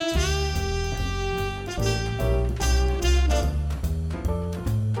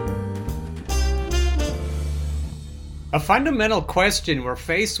A fundamental question we're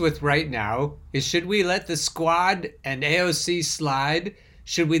faced with right now is, should we let the Squad and AOC slide?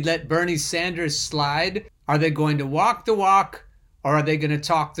 Should we let Bernie Sanders slide? Are they going to walk the walk, or are they going to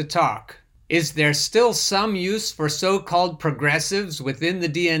talk the talk? Is there still some use for so-called progressives within the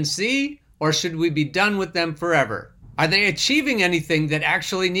DNC, or should we be done with them forever? Are they achieving anything that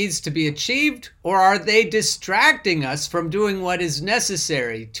actually needs to be achieved, or are they distracting us from doing what is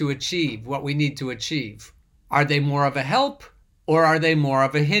necessary to achieve what we need to achieve? Are they more of a help, or are they more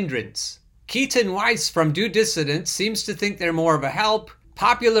of a hindrance? Keaton Weiss from Do Dissident seems to think they're more of a help.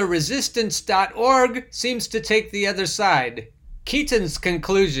 PopularResistance.org seems to take the other side. Keaton's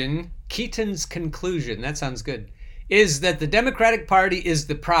conclusion, that sounds good, is that the Democratic Party is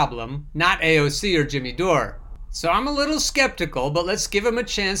the problem, not AOC or Jimmy Dore. So I'm a little skeptical, but let's give him a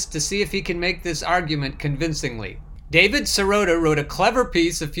chance to see if he can make this argument convincingly. David Sirota wrote a clever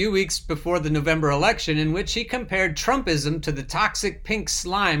piece a few weeks before the November election in which he compared Trumpism to the toxic pink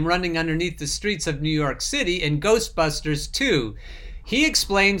slime running underneath the streets of New York City in Ghostbusters 2. He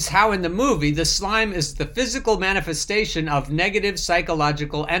explains how in the movie the slime is the physical manifestation of negative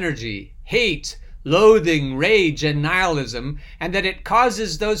psychological energy, hate, loathing, rage, and nihilism, and that it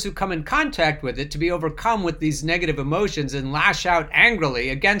causes those who come in contact with it to be overcome with these negative emotions and lash out angrily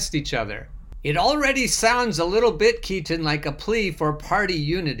against each other. It already sounds a little bit, Keaton, like a plea for party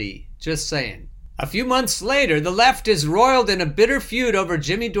unity. Just saying. A few months later, the left is roiled in a bitter feud over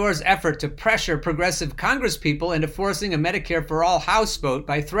Jimmy Dore's effort to pressure progressive congresspeople into forcing a Medicare for All House vote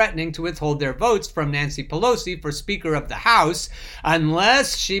by threatening to withhold their votes from Nancy Pelosi for Speaker of the House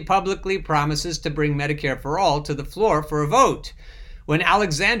unless she publicly promises to bring Medicare for All to the floor for a vote. When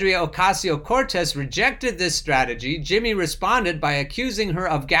Alexandria Ocasio-Cortez rejected this strategy, Jimmy responded by accusing her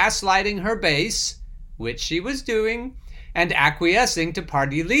of gaslighting her base, which she was doing, and acquiescing to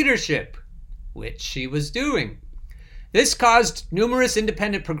party leadership, which she was doing. This caused numerous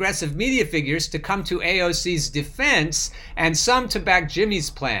independent progressive media figures to come to AOC's defense and some to back Jimmy's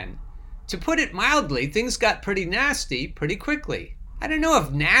plan. To put it mildly, things got pretty nasty pretty quickly. I don't know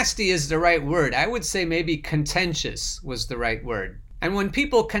if nasty is the right word. I would say maybe contentious was the right word. And when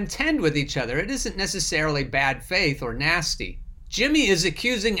people contend with each other, it isn't necessarily bad faith or nasty. Jimmy is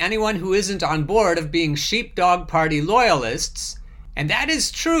accusing anyone who isn't on board of being sheepdog party loyalists, and that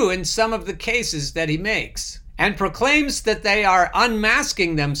is true in some of the cases that he makes, and proclaims that they are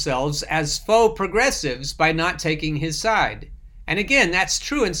unmasking themselves as faux progressives by not taking his side. And again, that's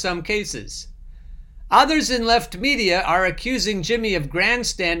true in some cases. Others in left media are accusing Jimmy of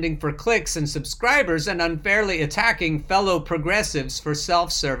grandstanding for clicks and subscribers and unfairly attacking fellow progressives for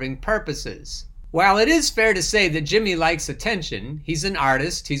self-serving purposes. While it is fair to say that Jimmy likes attention, he's an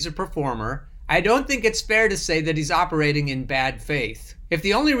artist, he's a performer, I don't think it's fair to say that he's operating in bad faith. If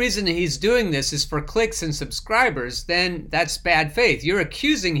the only reason he's doing this is for clicks and subscribers, then that's bad faith. You're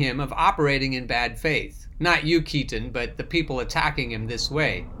accusing him of operating in bad faith. Not you, Keaton, but the people attacking him this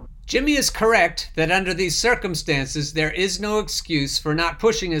way. Jimmy is correct that under these circumstances, there is no excuse for not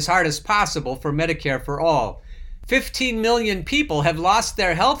pushing as hard as possible for Medicare for All. 15 million people have lost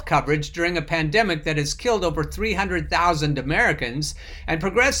their health coverage during a pandemic that has killed over 300,000 Americans, and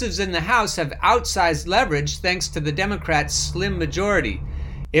progressives in the House have outsized leverage thanks to the Democrats' slim majority.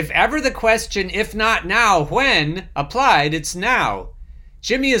 If ever the question, if not now, when, applied, it's now.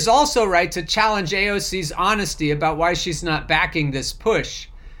 Jimmy is also right to challenge AOC's honesty about why she's not backing this push.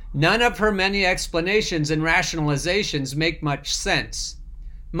 None of her many explanations and rationalizations make much sense.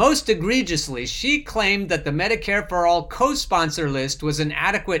 Most egregiously, she claimed that the Medicare for All co-sponsor list was an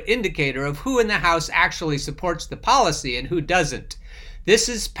adequate indicator of who in the House actually supports the policy and who doesn't. This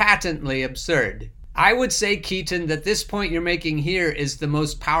is patently absurd. I would say, Keaton, that this point you're making here is the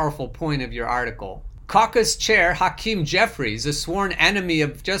most powerful point of your article. Caucus Chair Hakeem Jeffries, a sworn enemy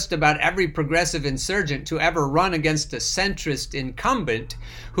of just about every progressive insurgent to ever run against a centrist incumbent,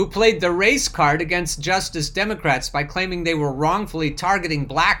 who played the race card against Justice Democrats by claiming they were wrongfully targeting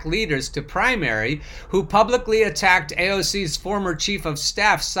black leaders to primary, who publicly attacked AOC's former chief of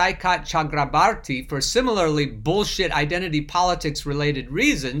staff Saikat Chakrabarti for similarly bullshit identity politics related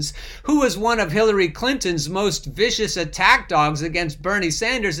reasons, who was one of Hillary Clinton's most vicious attack dogs against Bernie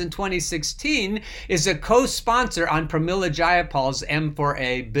Sanders in 2016, is a co-sponsor on Pramila Jayapal's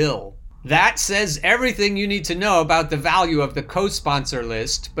M4A bill. That says everything you need to know about the value of the co-sponsor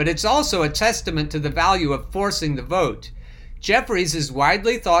list, but it's also a testament to the value of forcing the vote. Jeffries is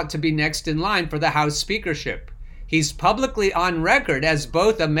widely thought to be next in line for the House speakership. He's publicly on record as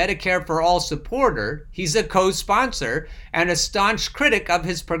both a Medicare for All supporter, he's a co-sponsor, and a staunch critic of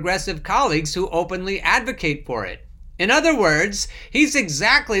his progressive colleagues who openly advocate for it. In other words, he's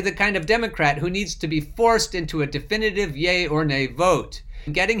exactly the kind of Democrat who needs to be forced into a definitive yay or nay vote.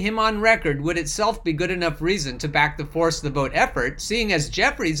 Getting him on record would itself be good enough reason to back the force the vote effort, seeing as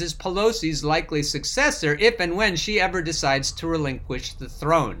Jeffries is Pelosi's likely successor if and when she ever decides to relinquish the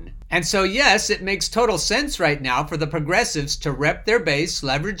throne. And so yes, it makes total sense right now for the progressives to rep their base,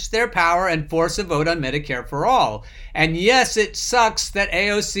 leverage their power, and force a vote on Medicare for all. And yes, it sucks that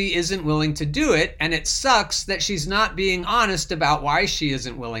AOC isn't willing to do it, and it sucks that she's not being honest about why she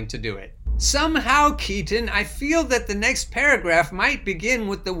isn't willing to do it. Somehow, Keaton, I feel that the next paragraph might begin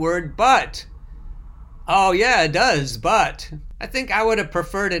with the word but. Oh yeah, it does, but. I think I would have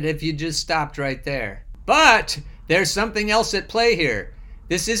preferred it if you just stopped right there. But there's something else at play here.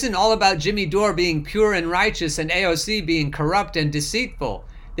 This isn't all about Jimmy Dore being pure and righteous and AOC being corrupt and deceitful.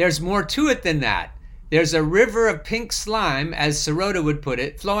 There's more to it than that. There's a river of pink slime, as Sirota would put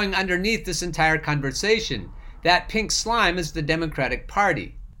it, flowing underneath this entire conversation. That pink slime is the Democratic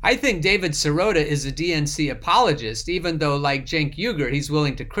Party. I think David Sirota is a DNC apologist, even though, like Cenk Uygur, he's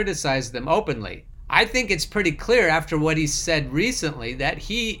willing to criticize them openly. I think it's pretty clear after what he said recently that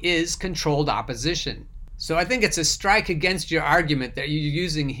he is controlled opposition. So I think it's a strike against your argument that you're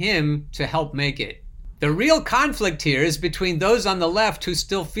using him to help make it. The real conflict here is between those on the left who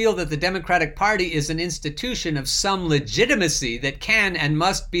still feel that the Democratic Party is an institution of some legitimacy that can and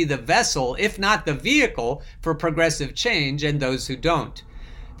must be the vessel, if not the vehicle, for progressive change, and those who don't.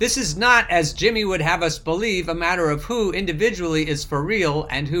 This is not, as Jimmy would have us believe, a matter of who individually is for real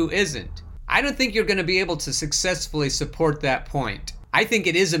and who isn't. I don't think you're going to be able to successfully support that point. I think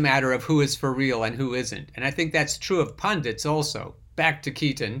it is a matter of who is for real and who isn't, and I think that's true of pundits also. Back to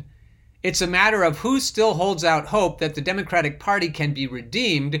Keaton. It's a matter of who still holds out hope that the Democratic Party can be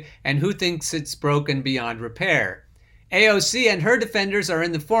redeemed and who thinks it's broken beyond repair. AOC and her defenders are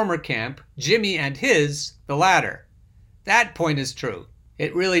in the former camp, Jimmy and his, the latter. That point is true.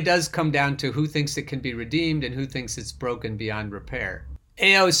 It really does come down to who thinks it can be redeemed and who thinks it's broken beyond repair.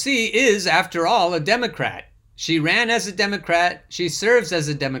 AOC is, after all, a Democrat. She ran as a Democrat. She serves as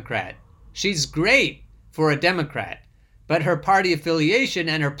a Democrat. She's great for a Democrat. But her party affiliation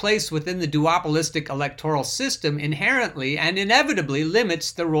and her place within the duopolistic electoral system inherently and inevitably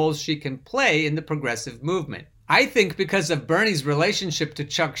limits the roles she can play in the progressive movement. I think because of Bernie's relationship to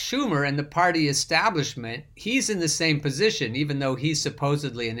Chuck Schumer and the party establishment, he's in the same position, even though he's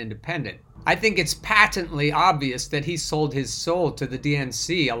supposedly an independent. I think it's patently obvious that he sold his soul to the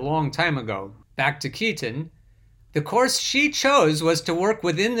DNC a long time ago. Back to Keaton. The course she chose was to work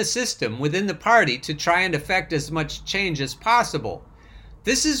within the system, within the party, to try and effect as much change as possible.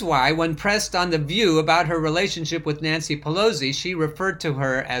 This is why, when pressed on The View about her relationship with Nancy Pelosi, she referred to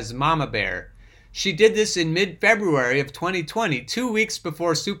her as Mama Bear. She did this in mid-February of 2020, 2 weeks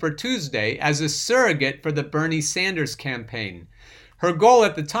before Super Tuesday, as a surrogate for the Bernie Sanders campaign. Her goal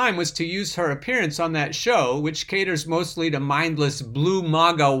at the time was to use her appearance on that show, which caters mostly to mindless blue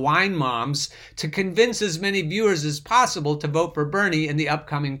MAGA wine moms, to convince as many viewers as possible to vote for Bernie in the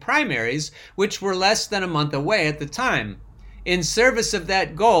upcoming primaries, which were less than a month away at the time. In service of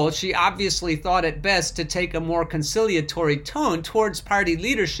that goal, she obviously thought it best to take a more conciliatory tone towards party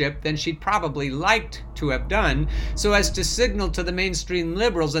leadership than she'd probably liked to have done, so as to signal to the mainstream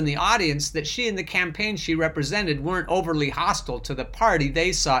liberals in the audience that she and the campaign she represented weren't overly hostile to the party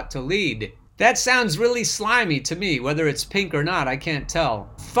they sought to lead. That sounds really slimy to me. Whether it's pink or not, I can't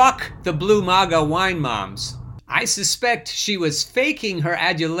tell. Fuck the blue MAGA wine moms. I suspect she was faking her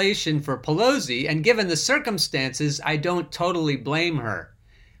adulation for Pelosi, and given the circumstances, I don't totally blame her.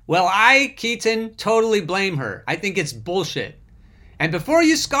 Well, Keaton, totally blame her. I think it's bullshit. And before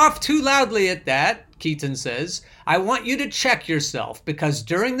you scoff too loudly at that, Keaton says, I want you to check yourself, because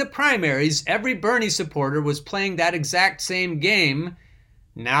during the primaries, every Bernie supporter was playing that exact same game.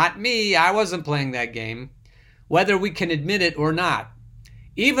 Not me, I wasn't playing that game. Whether we can admit it or not.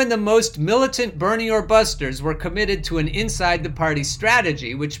 Even the most militant Bernie or busters were committed to an inside-the-party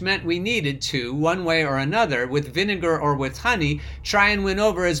strategy, which meant we needed to, one way or another, with vinegar or with honey, try and win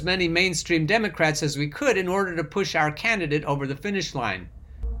over as many mainstream Democrats as we could in order to push our candidate over the finish line.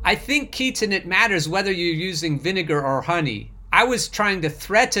 I think, Keaton, it matters whether you're using vinegar or honey. I was trying to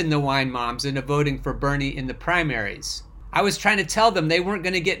threaten the wine moms into voting for Bernie in the primaries. I was trying to tell them they weren't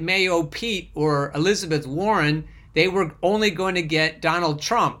going to get Mayo Pete or Elizabeth Warren. They were only going to get Donald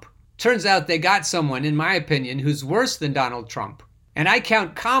Trump. Turns out they got someone, in my opinion, who's worse than Donald Trump. And I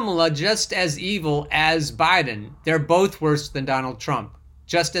count Kamala just as evil as Biden. They're both worse than Donald Trump.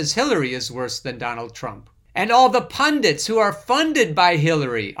 Just as Hillary is worse than Donald Trump. And all the pundits who are funded by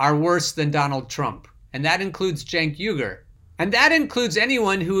Hillary are worse than Donald Trump. And that includes Cenk Uygur. And that includes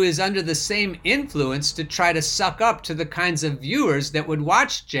anyone who is under the same influence to try to suck up to the kinds of viewers that would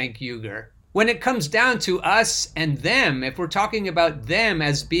watch Cenk Uygur. When it comes down to us and them, if we're talking about them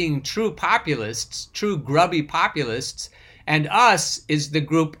as being true populists, true grubby populists, and us is the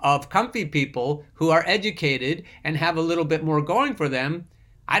group of comfy people who are educated and have a little bit more going for them,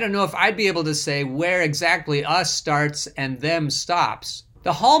 I don't know if I'd be able to say where exactly us starts and them stops.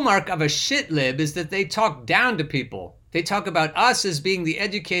 The hallmark of a shitlib is that they talk down to people. They talk about us as being the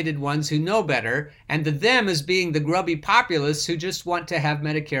educated ones who know better, and the them as being the grubby populists who just want to have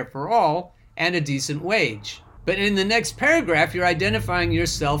Medicare for all and a decent wage. But in the next paragraph, you're identifying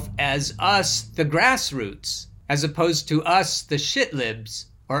yourself as us, the grassroots, as opposed to us, the shitlibs,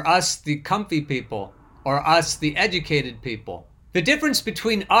 or us, the comfy people, or us, the educated people. The difference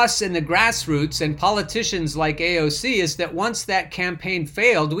between us and the grassroots and politicians like AOC is that once that campaign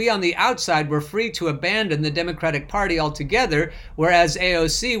failed, we on the outside were free to abandon the Democratic Party altogether, whereas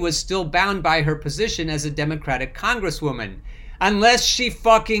AOC was still bound by her position as a Democratic congresswoman. Unless she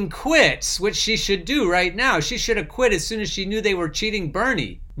fucking quits, which she should do right now. She should have quit as soon as she knew they were cheating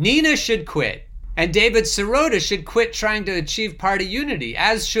Bernie. Nina should quit. And David Sirota should quit trying to achieve party unity,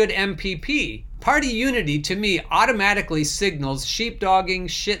 as should MPP. Party unity, to me, automatically signals sheepdogging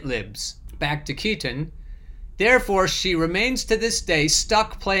shitlibs. Back to Keaton. Therefore, she remains to this day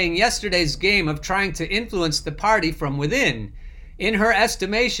stuck playing yesterday's game of trying to influence the party from within. In her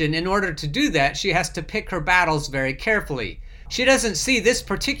estimation, in order to do that, she has to pick her battles very carefully. She doesn't see this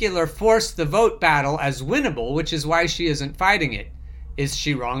particular force the vote battle as winnable, which is why she isn't fighting it. Is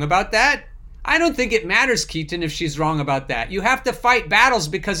she wrong about that? I don't think it matters, Keaton, if she's wrong about that. You have to fight battles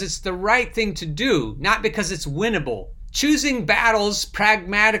because it's the right thing to do, not because it's winnable. Choosing battles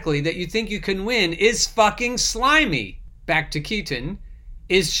pragmatically that you think you can win is fucking slimy. Back to Keaton.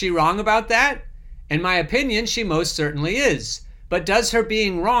 Is she wrong about that? In my opinion, she most certainly is. But does her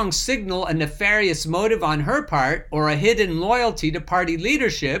being wrong signal a nefarious motive on her part, or a hidden loyalty to party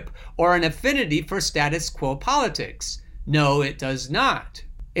leadership, or an affinity for status quo politics? No, it does not.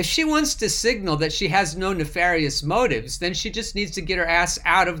 If she wants to signal that she has no nefarious motives, then she just needs to get her ass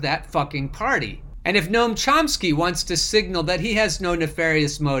out of that fucking party. And if Noam Chomsky wants to signal that he has no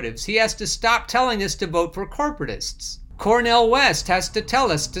nefarious motives, he has to stop telling us to vote for corporatists. Cornel West has to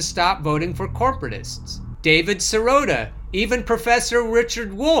tell us to stop voting for corporatists. David Sirota, even Professor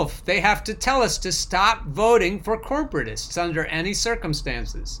Richard Wolff, they have to tell us to stop voting for corporatists under any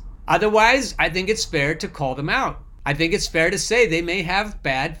circumstances. Otherwise, I think it's fair to call them out. I think it's fair to say they may have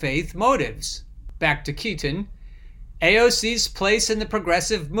bad faith motives. Back to Keaton. AOC's place in the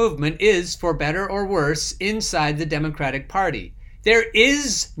progressive movement is, for better or worse, inside the Democratic Party. There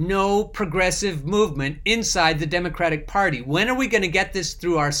is no progressive movement inside the Democratic Party. When are we going to get this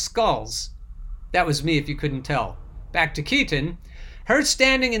through our skulls? That was me if you couldn't tell. Back to Keaton. Her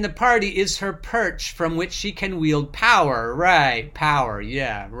standing in the party is her perch from which she can wield power. Right, power,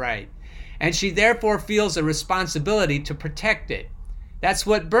 yeah, right. And she therefore feels a responsibility to protect it. That's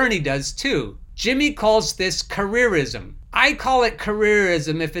what Bernie does too. Jimmy calls this careerism. I call it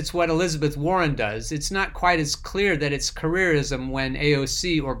careerism if it's what Elizabeth Warren does. It's not quite as clear that it's careerism when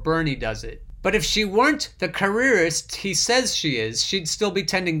AOC or Bernie does it. But if she weren't the careerist he says she is, she'd still be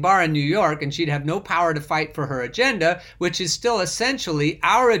tending bar in New York and she'd have no power to fight for her agenda, which is still essentially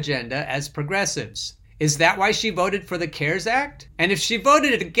our agenda as progressives. Is that why she voted for the CARES Act? And if she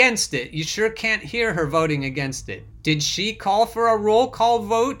voted against it, you sure can't hear her voting against it. Did she call for a roll call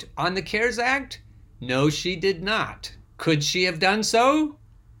vote on the CARES Act? No, she did not. Could she have done so?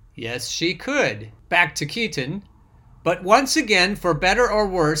 Yes, she could. Back to Keaton. But once again, for better or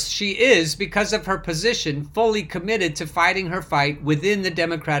worse, she is, because of her position, fully committed to fighting her fight within the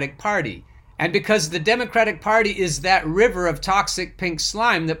Democratic Party. And because the Democratic Party is that river of toxic pink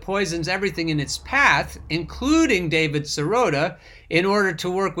slime that poisons everything in its path, including David Sirota, in order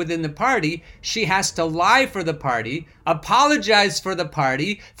to work within the party, she has to lie for the party, apologize for the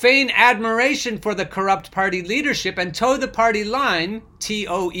party, feign admiration for the corrupt party leadership, and toe the party line,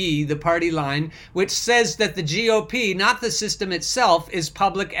 TOE, the party line, which says that the GOP, not the system itself, is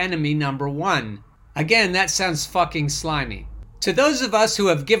public enemy number one. Again, that sounds fucking slimy. To those of us who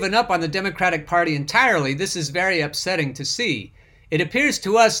have given up on the Democratic Party entirely, this is very upsetting to see. It appears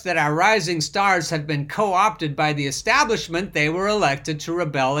to us that our rising stars have been co-opted by the establishment they were elected to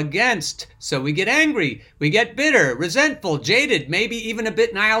rebel against. So we get angry, we get bitter, resentful, jaded, maybe even a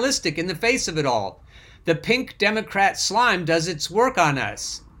bit nihilistic in the face of it all. The pink Democrat slime does its work on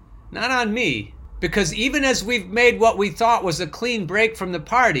us. Not on me. Because even as we've made what we thought was a clean break from the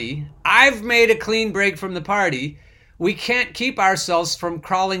party, I've made a clean break from the party, We can't keep ourselves from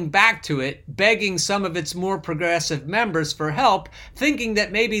crawling back to it, begging some of its more progressive members for help, thinking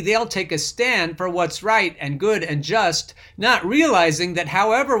that maybe they'll take a stand for what's right and good and just, not realizing that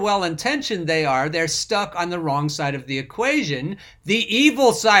however well-intentioned they are, they're stuck on the wrong side of the equation, the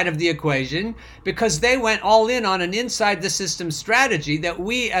evil side of the equation, because they went all in on an inside-the-system strategy that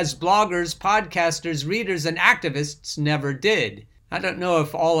we as bloggers, podcasters, readers, and activists never did. I don't know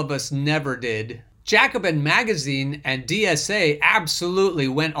if all of us never did. Jacobin Magazine and DSA absolutely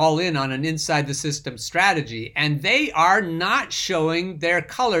went all in on an inside-the-system strategy, and they are not showing their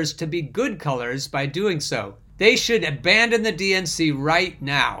colors to be good colors by doing so. They should abandon the DNC right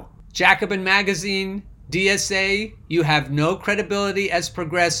now. Jacobin Magazine, DSA, you have no credibility as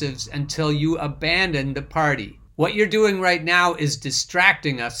progressives until you abandon the party. What you're doing right now is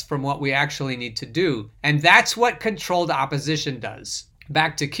distracting us from what we actually need to do, and that's what controlled opposition does.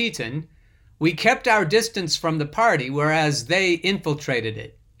 Back to Keaton. We kept our distance from the party, whereas they infiltrated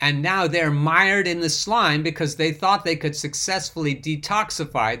it. And now they're mired in the slime because they thought they could successfully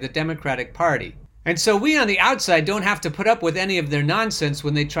detoxify the Democratic Party. And so we on the outside don't have to put up with any of their nonsense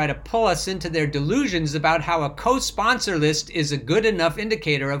when they try to pull us into their delusions about how a co-sponsor list is a good enough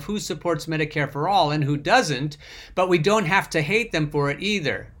indicator of who supports Medicare for all and who doesn't, but we don't have to hate them for it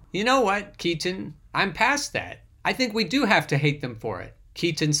either. You know what, Keaton? I'm past that. I think we do have to hate them for it.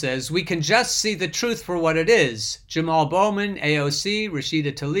 Keaton says, we can just see the truth for what it is. Jamal Bowman, AOC,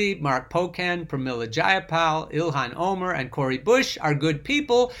 Rashida Tlaib, Mark Pocan, Pramila Jayapal, Ilhan Omar, and Cori Bush are good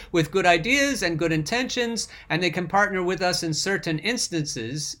people with good ideas and good intentions, and they can partner with us in certain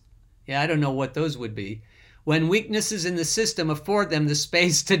instances. Yeah, I don't know what those would be. When weaknesses in the system afford them the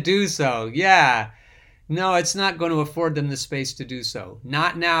space to do so. Yeah. No, it's not going to afford them the space to do so.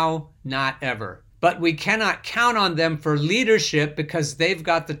 Not now, not ever. But we cannot count on them for leadership because they've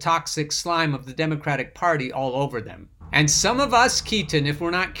got the toxic slime of the Democratic Party all over them. And some of us, Keaton, if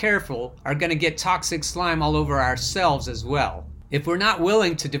we're not careful, are going to get toxic slime all over ourselves as well. If we're not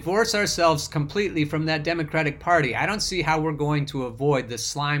willing to divorce ourselves completely from that Democratic Party, I don't see how we're going to avoid the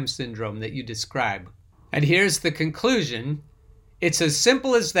slime syndrome that you describe. And here's the conclusion. It's as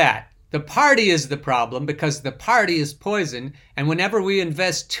simple as that. The party is the problem because the party is poison, and whenever we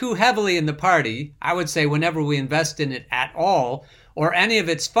invest too heavily in the party, I would say whenever we invest in it at all, or any of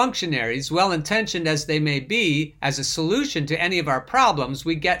its functionaries, well-intentioned as they may be, as a solution to any of our problems,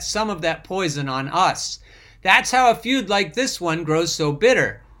 we get some of that poison on us. That's how a feud like this one grows so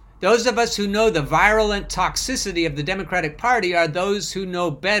bitter. Those of us who know the virulent toxicity of the Democratic Party are those who know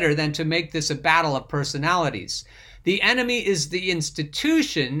better than to make this a battle of personalities. The enemy is the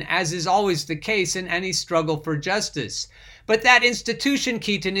institution, as is always the case in any struggle for justice. But that institution,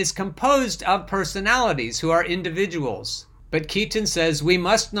 Keaton, is composed of personalities who are individuals. But Keaton says we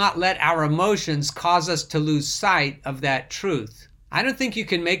must not let our emotions cause us to lose sight of that truth. I don't think you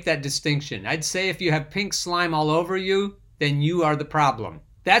can make that distinction. I'd say if you have pink slime all over you, then you are the problem.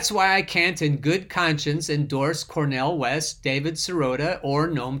 That's why I can't in good conscience endorse Cornel West, David Sirota, or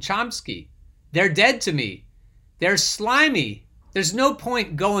Noam Chomsky. They're dead to me. They're slimy. There's no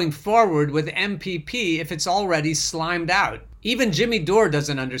point going forward with MPP if it's already slimed out. Even Jimmy Dore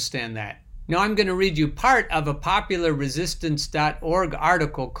doesn't understand that. Now I'm going to read you part of a popularresistance.org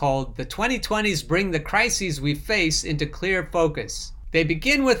article called "The 2020s Bring the Crises We Face into Clear Focus." They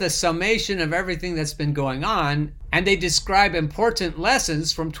begin with a summation of everything that's been going on, and they describe important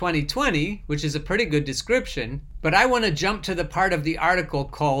lessons from 2020, which is a pretty good description, but I want to jump to the part of the article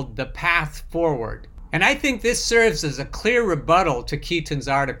called "The Path Forward." And I think this serves as a clear rebuttal to Keaton's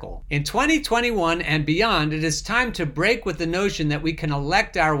article. In 2021 and beyond, it is time to break with the notion that we can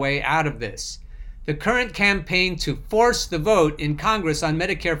elect our way out of this. The current campaign to force the vote in Congress on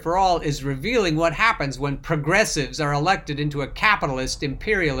Medicare for All is revealing what happens when progressives are elected into a capitalist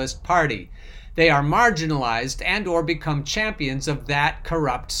imperialist party. They are marginalized and or become champions of that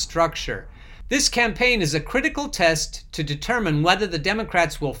corrupt structure. This campaign is a critical test to determine whether the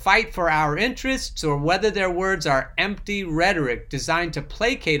Democrats will fight for our interests or whether their words are empty rhetoric designed to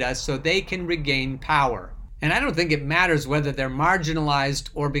placate us so they can regain power. And I don't think it matters whether they're marginalized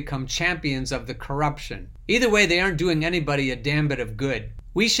or become champions of the corruption. Either way, they aren't doing anybody a damn bit of good.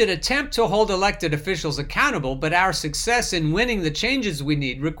 We should attempt to hold elected officials accountable, but our success in winning the changes we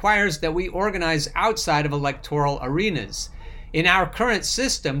need requires that we organize outside of electoral arenas. In our current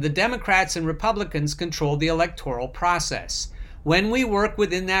system, the Democrats and Republicans control the electoral process. When we work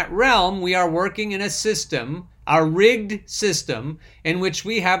within that realm, we are working in a system, a rigged system, in which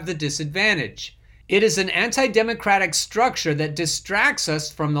we have the disadvantage. It is an anti-democratic structure that distracts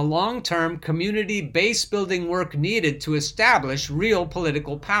us from the long-term community base-building work needed to establish real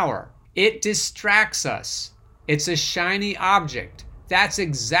political power. It distracts us. It's a shiny object. That's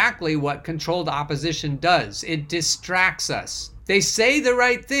exactly what controlled opposition does. It distracts us. They say the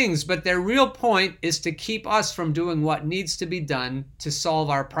right things, but their real point is to keep us from doing what needs to be done to solve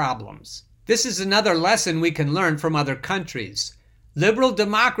our problems. This is another lesson we can learn from other countries. Liberal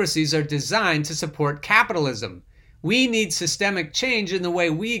democracies are designed to support capitalism. We need systemic change in the way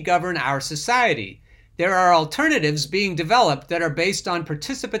we govern our society. There are alternatives being developed that are based on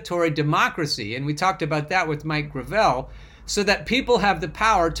participatory democracy, and we talked about that with Mike Gravel, so that people have the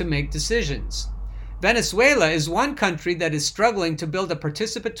power to make decisions. Venezuela is one country that is struggling to build a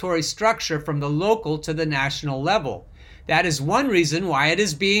participatory structure from the local to the national level. That is one reason why it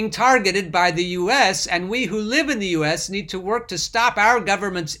is being targeted by the U.S., and we who live in the U.S. need to work to stop our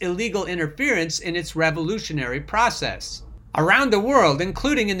government's illegal interference in its revolutionary process. Around the world,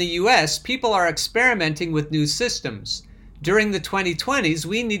 including in the U.S., people are experimenting with new systems. During the 2020s,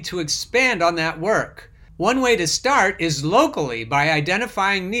 we need to expand on that work. One way to start is locally, by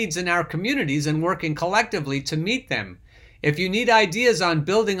identifying needs in our communities and working collectively to meet them. If you need ideas on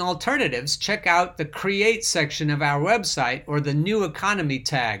building alternatives, check out the Create section of our website or the New Economy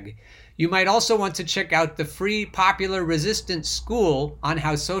tag. You might also want to check out the free Popular Resistance School on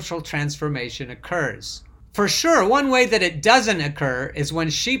how social transformation occurs. For sure, one way that it doesn't occur is when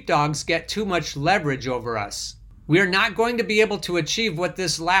sheepdogs get too much leverage over us. We are not going to be able to achieve what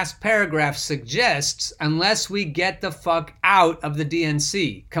this last paragraph suggests unless we get the fuck out of the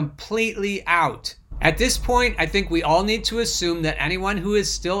DNC. Completely out. At this point, I think we all need to assume that anyone who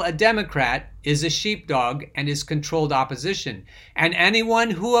is still a Democrat is a sheepdog and is controlled opposition. And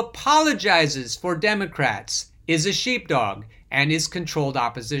anyone who apologizes for Democrats is a sheepdog and is controlled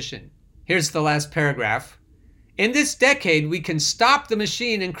opposition. Here's the last paragraph. In this decade, we can stop the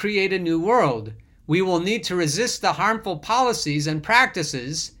machine and create a new world. We will need to resist the harmful policies and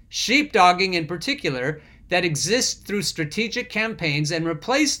practices, sheepdogging in particular, that exist through strategic campaigns and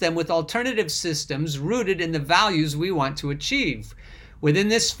replace them with alternative systems rooted in the values we want to achieve. Within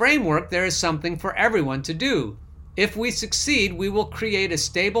this framework, there is something for everyone to do. If we succeed, we will create a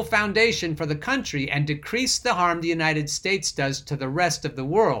stable foundation for the country and decrease the harm the United States does to the rest of the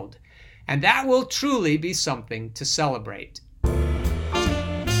world. And that will truly be something to celebrate.